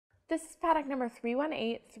This is product number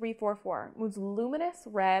 318344. Moods Luminous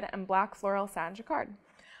Red and Black Floral Satin Jacquard.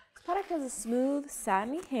 This product has a smooth,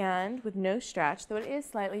 satiny hand with no stretch, though it is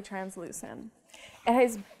slightly translucent. It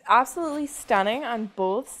is absolutely stunning on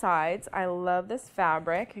both sides. I love this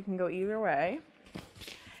fabric. It can go either way.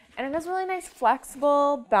 And it has really nice,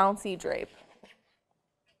 flexible, bouncy drape.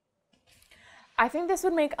 I think this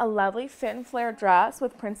would make a lovely fit and flare dress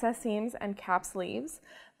with princess seams and cap sleeves,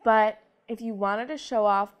 but if you wanted to show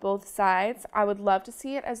off both sides, I would love to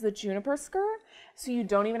see it as the juniper skirt, so you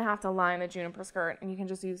don't even have to line the juniper skirt and you can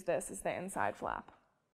just use this as the inside flap.